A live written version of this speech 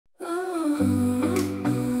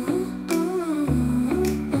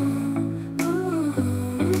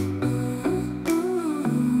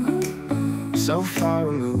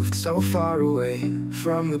removed, so far away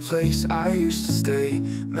from the place I used to stay.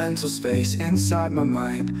 Mental space inside my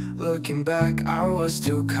mind. Looking back, I was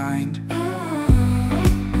too kind.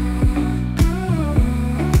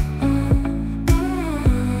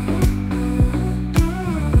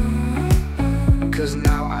 Cause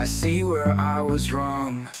now I see where I was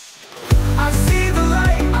wrong. I see the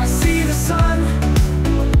light, I see the sun.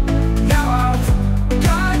 Now I've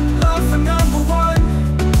got love for number one.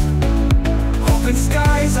 Open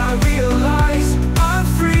skies, I realize I'm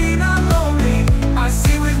free, not lonely. I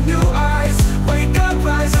see with new eyes. Wake up,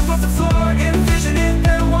 rise up off the floor, envision it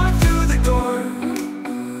and walk through the door.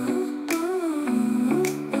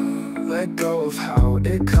 Let go of how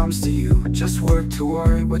it comes to you. Just work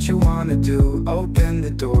toward what you wanna do. Open the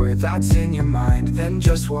door that's in your mind, then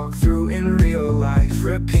just walk through in real life.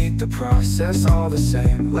 Repeat the process all the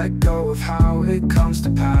same. Let go of how it comes to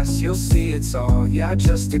pass. You'll see it's all, yeah,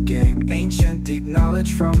 just a game. Ancient, deep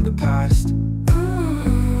knowledge from the past.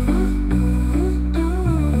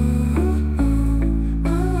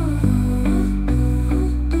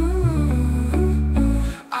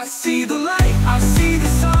 I see the light, I see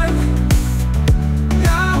the sun.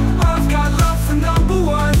 Now I've got love for number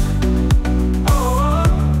one. Oh, oh,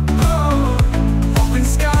 oh. Open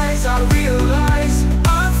skies, I realize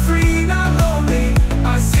I'm free, not lonely.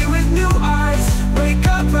 I see with new eyes. Wake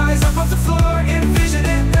up, rise up off the floor, envision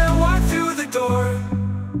it, then walk through the door.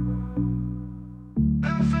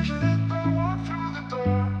 Envision it, then walk through the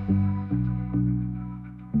door.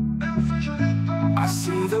 Envision it, then I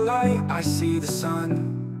see the light, I see the sun.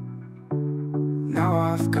 Now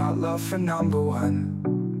I've got love for number one.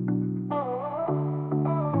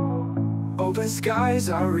 Open skies,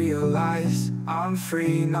 I realize I'm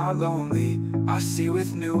free, not lonely. I see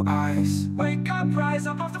with new eyes. Wake up, rise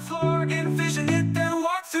up off the floor, envision it, then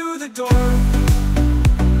walk through the door.